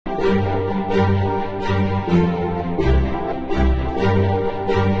Welcome,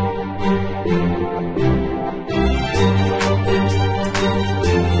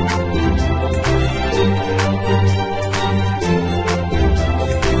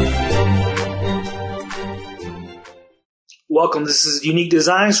 this is Unique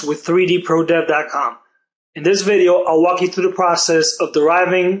Designs with 3dprodev.com. In this video, I'll walk you through the process of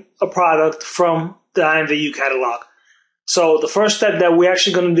deriving a product from the IMVU catalog. So the first step that we're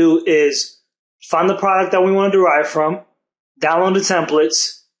actually going to do is find the product that we want to derive from, download the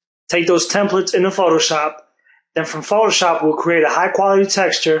templates, take those templates into Photoshop, then from Photoshop we'll create a high quality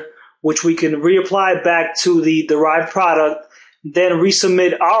texture which we can reapply back to the derived product, then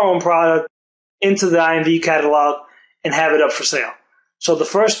resubmit our own product into the IMVU catalog and have it up for sale. So the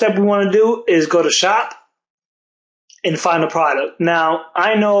first step we want to do is go to shop and find a product. Now,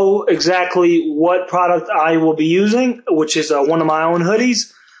 I know exactly what product I will be using, which is one of my own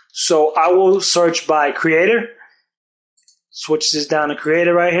hoodies. So I will search by creator, switch this down to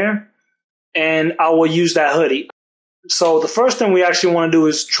creator right here, and I will use that hoodie. So the first thing we actually want to do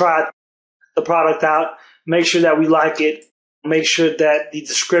is try the product out, make sure that we like it, make sure that the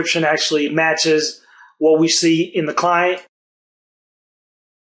description actually matches what we see in the client.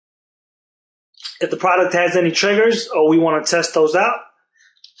 If the product has any triggers, or we want to test those out.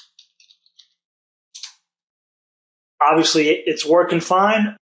 Obviously, it's working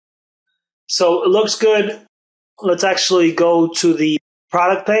fine. So it looks good. Let's actually go to the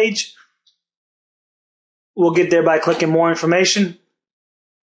product page. We'll get there by clicking more information.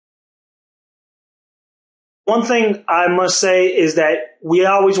 One thing I must say is that we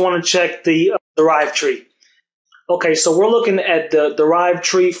always want to check the derived tree. Okay, so we're looking at the derived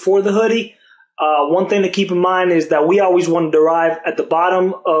tree for the hoodie. One thing to keep in mind is that we always want to derive at the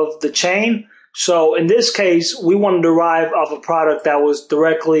bottom of the chain. So in this case, we want to derive off a product that was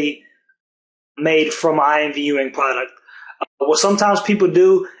directly made from an IMVU product. What sometimes people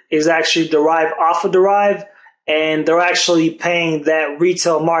do is actually derive off of derive, and they're actually paying that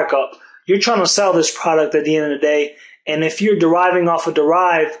retail markup. You're trying to sell this product at the end of the day, and if you're deriving off of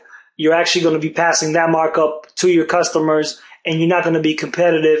derive, you're actually going to be passing that markup to your customers, and you're not going to be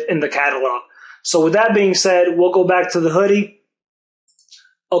competitive in the catalog. So with that being said, we'll go back to the hoodie.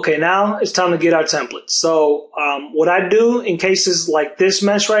 Okay, now it's time to get our templates. So what I do in cases like this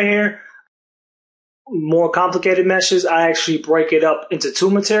mesh right here, more complicated meshes, I actually break it up into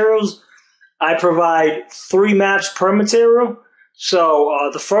two materials. I provide 3 maps per material. So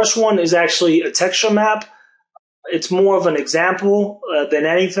the first one is actually a texture map. It's more of an example than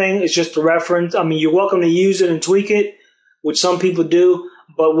anything. It's just a reference. I mean, you're welcome to use it and tweak it, which some people do.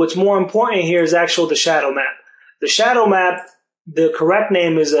 But what's more important here is actually the shadow map. The shadow map, the correct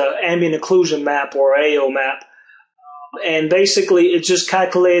name is an ambient occlusion map or AO map. And basically, it just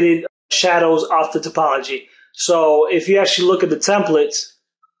calculated shadows off the topology. So if you actually look at the templates,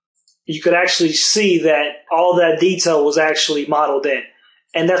 you could actually see that all that detail was actually modeled in.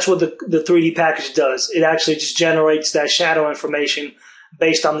 And that's what the 3D package does. It actually just generates that shadow information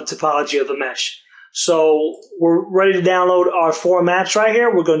based on the topology of the mesh. So we're ready to download our 4 maps right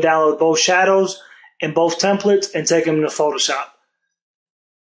here. We're going to download both shadows and both templates and take them into Photoshop.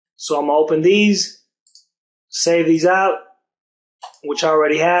 So I'm going to open these, save these out, which I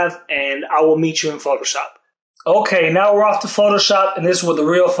already have, and I will meet you in Photoshop. Okay, now we're off to Photoshop, and this is where the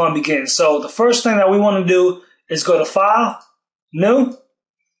real fun begins. So the first thing that we want to do is go to File, New,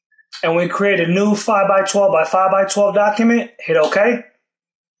 and we create a new 5x12 by 5x12 document. Hit OK.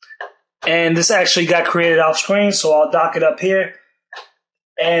 And this actually got created off screen, so I'll dock it up here.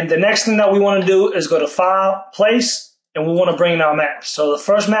 And the next thing that we want to do is go to File, Place, and we want to bring in our map. So the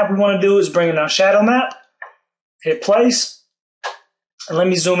first map we want to do is bring in our shadow map. Hit Place. And let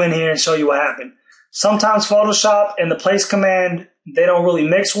me zoom in here and show you what happened. Sometimes Photoshop and the Place command, they don't really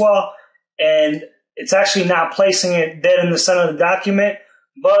mix well. And it's actually not placing it dead in the center of the document.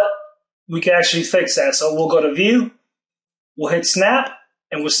 But we can actually fix that. So we'll go to View. We'll hit Snap.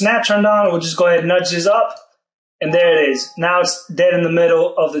 And with Snap turned on, we'll just go ahead and nudge this up. And there it is. Now it's dead in the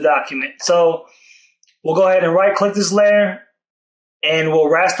middle of the document. So we'll go ahead and right-click this layer. And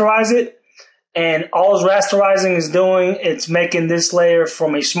we'll rasterize it. And all rasterizing is doing, it's making this layer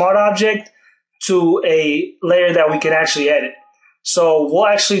from a smart object to a layer that we can actually edit. So we'll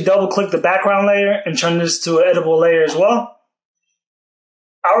actually double-click the background layer and turn this to an editable layer as well.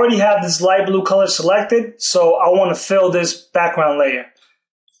 I already have this light blue color selected, so I want to fill this background layer.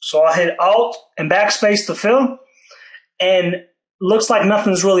 So I'll hit Alt and Backspace to fill, and looks like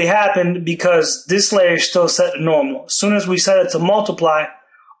nothing's really happened because this layer is still set to normal. As soon as we set it to multiply,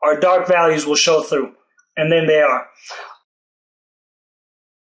 our dark values will show through, and then they are.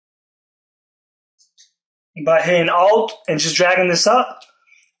 by hitting Alt and just dragging this up.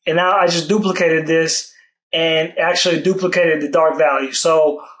 And now I just duplicated this and actually duplicated the dark value.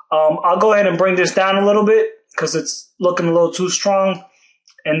 So I'll go ahead and bring this down a little bit because it's looking a little too strong.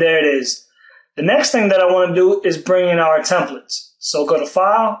 And there it is. The next thing that I want to do is bring in our templates. So go to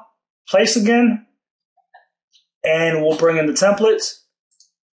File, Place again, and we'll bring in the templates.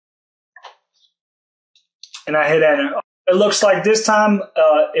 And I hit Enter. It looks like this time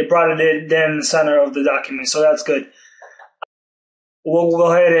it brought it in then in the center of the document, so that's good. We'll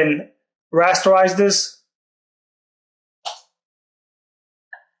go ahead and rasterize this.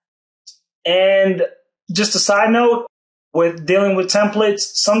 And just a side note, with dealing with templates,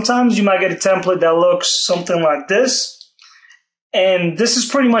 sometimes you might get a template that looks something like this. And this is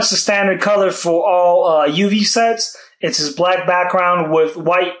pretty much the standard color for all UV sets. It's this black background with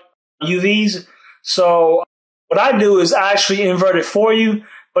white UVs. So what I do is I actually invert it for you.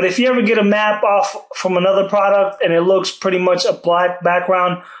 But if you ever get a map off from another product and it looks pretty much a black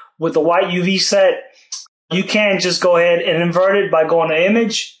background with a white UV set, you can just go ahead and invert it by going to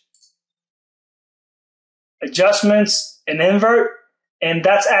Image, Adjustments, and Invert. And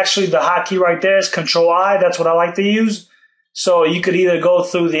that's actually the hotkey right there is Control-I. That's what I like to use. So you could either go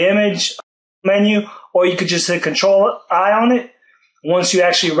through the image menu or you could just hit Control-I on it once you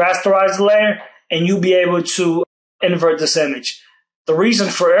actually rasterize the layer, and you'll be able to invert this image. The reason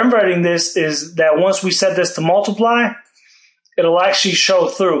for inverting this is that once we set this to multiply, it'll actually show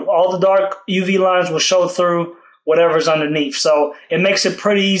through. All the dark UV lines will show through whatever's underneath. So it makes it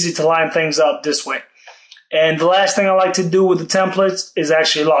pretty easy to line things up this way. And the last thing I like to do with the templates is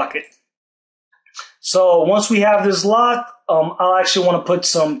actually lock it. So once we have this locked, I'll actually want to put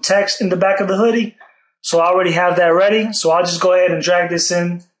some text in the back of the hoodie. So I already have that ready. So I'll just go ahead and drag this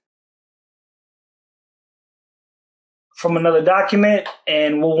in from another document,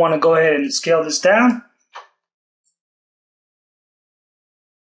 and we'll want to go ahead and scale this down.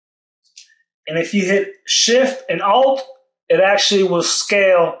 And if you hit Shift and Alt, it actually will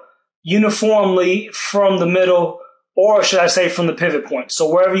scale uniformly from the middle, or should I say from the pivot point.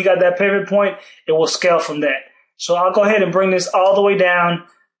 So wherever you got that pivot point, it will scale from that. So I'll go ahead and bring this all the way down,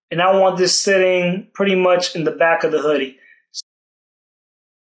 and I want this sitting pretty much in the back of the hoodie.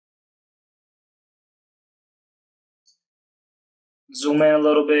 Zoom in a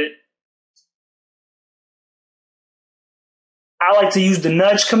little bit. I like to use the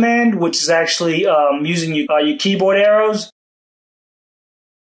nudge command, which is actually using your keyboard arrows.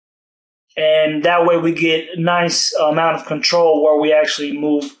 And that way we get a nice amount of control where we actually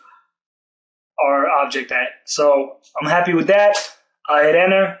move our object at. So I'm happy with that. I hit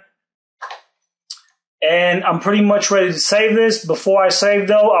Enter. And I'm pretty much ready to save this. Before I save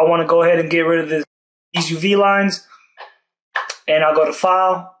though, I want to go ahead and get rid of these UV lines. And I'll go to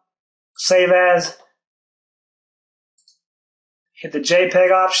File, Save As, hit the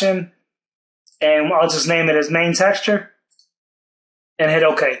JPEG option, and I'll just name it as Main Texture, and hit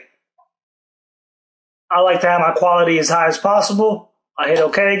OK. I like to have my quality as high as possible. I hit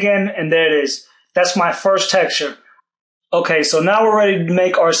OK again, and there it is. That's my first texture. Okay, so now we're ready to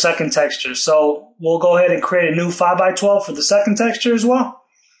make our second texture. So we'll go ahead and create a new 5x12 for the second texture as well.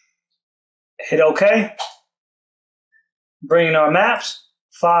 Hit OK. Bring in our maps,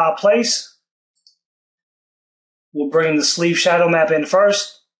 File, Place. We'll bring the sleeve shadow map in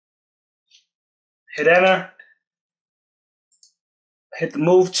first. Hit Enter. Hit the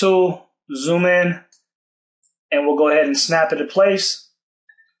Move tool, zoom in, and we'll go ahead and snap it in place.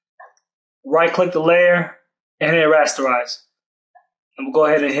 Right click the layer and hit Rasterize. And we'll go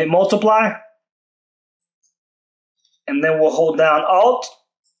ahead and hit Multiply. And then we'll hold down Alt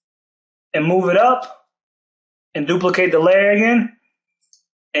and move it up. And duplicate the layer again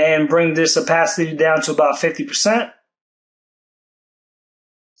and bring this opacity down to about 50%.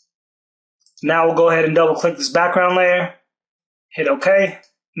 Now we'll go ahead and double click this background layer, hit OK,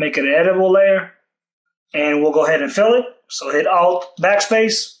 make it an editable layer, and we'll go ahead and fill it. So hit Alt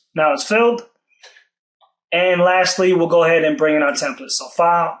Backspace, now it's filled. And lastly, we'll go ahead and bring in our template. So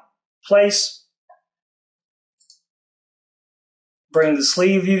File, Place, bring the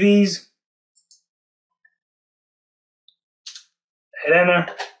sleeve UVs, hit Enter,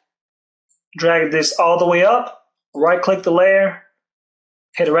 drag this all the way up, right click the layer,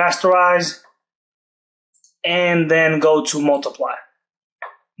 hit Rasterize, and then go to Multiply.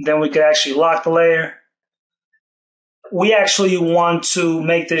 Then we could actually lock the layer. We actually want to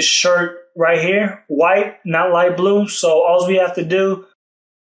make this shirt right here white, not light blue. So all we have to do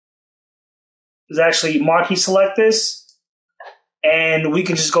is actually marquee select this, and we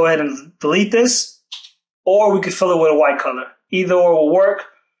can just go ahead and delete this, or we could fill it with a white color. Either or will work.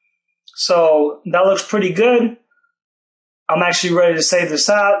 So that looks pretty good. I'm actually ready to save this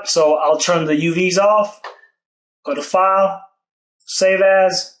out, so I'll turn the UVs off, go to File, Save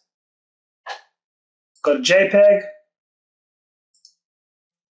As, go to JPEG.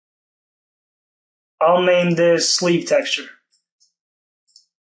 I'll name this sleeve texture.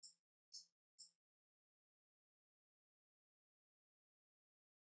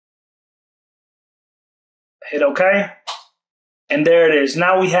 Hit OK. And there it is.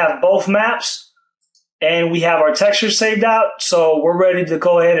 Now we have both maps and we have our textures saved out. So we're ready to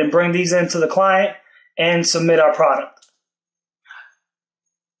go ahead and bring these into the client and submit our product.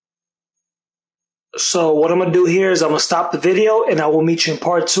 So what I'm going to do here is I'm going to stop the video and I will meet you in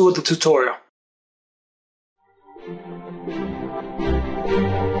part 2 of the tutorial.